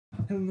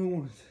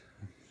Hello,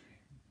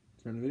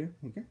 start the video,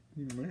 okay?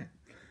 Alright.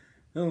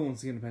 Hello,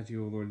 once again, Apache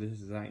Overlord. This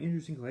is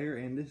Andrew Sinclair,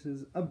 and this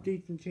is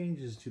updates and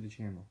changes to the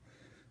channel.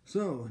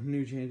 So,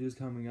 new changes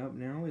coming up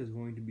now is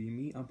going to be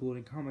me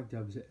uploading comic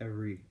dubs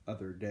every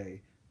other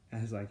day,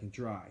 as I can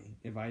try.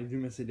 If I do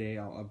miss a day,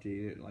 I'll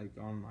update it, like,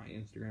 on my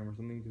Instagram or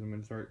something, because I'm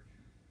going to start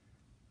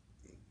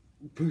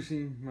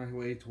pushing my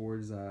way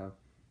towards, doing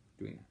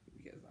that,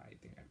 because I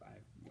think I've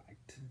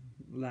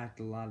lacked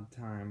a lot of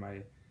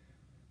time.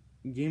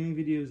 Gaming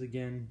videos,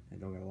 again, I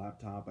don't got a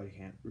laptop, I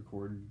can't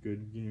record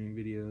good gaming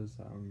videos.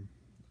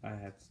 I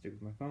have to stick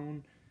with my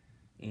phone,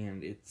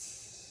 and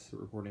it's a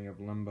recording of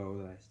Limbo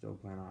that I still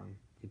plan on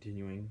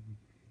continuing,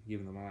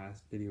 even though my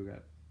last video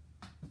got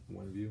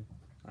 1 view.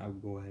 I will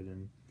go ahead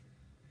and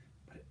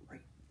put it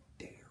right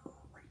there,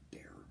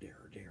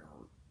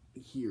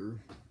 here,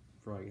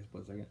 for I guess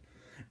 1 second.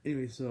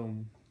 Anyway, so,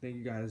 thank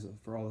you guys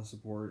for all the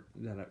support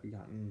that I've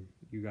gotten.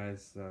 You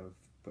guys have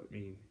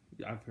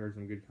I've heard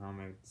some good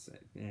comments,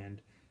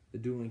 and the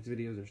Duel Links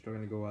videos are still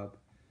going to go up.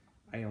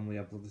 I only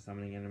upload the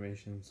summoning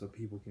animation so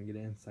people can get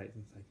insight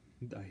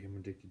since I am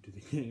addicted to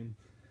the game.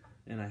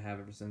 And I have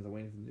ever since. I'm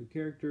waiting for the new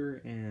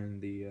character and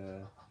the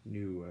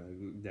new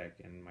deck,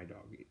 and my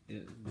dog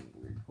is being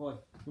weird. Boy,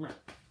 come on.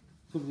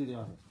 Come see the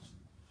audience.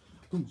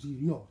 Come see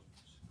the audience.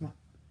 Come on.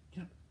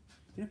 Get up.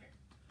 Get up here.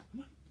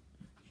 Come on.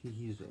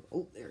 He's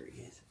oh, there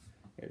he is.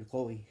 There's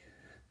Chloe.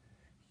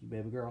 You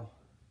baby girl.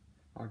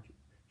 Aren't you?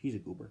 She's a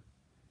goober.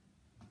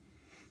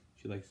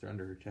 She likes her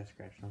under her chest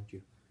scratch, don't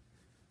you?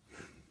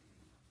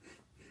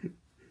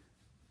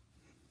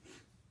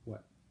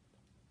 What?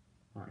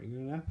 Alright, you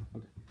gonna laugh?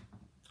 Okay.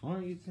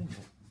 Alright, you think.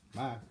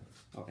 Bye.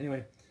 Oh,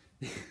 anyway.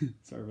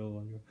 Sorry for the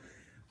long ago.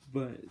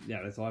 But,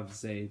 yeah, that's all I have to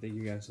say. Thank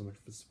you guys so much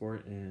for the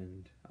support,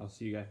 and I'll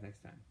see you guys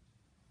next time.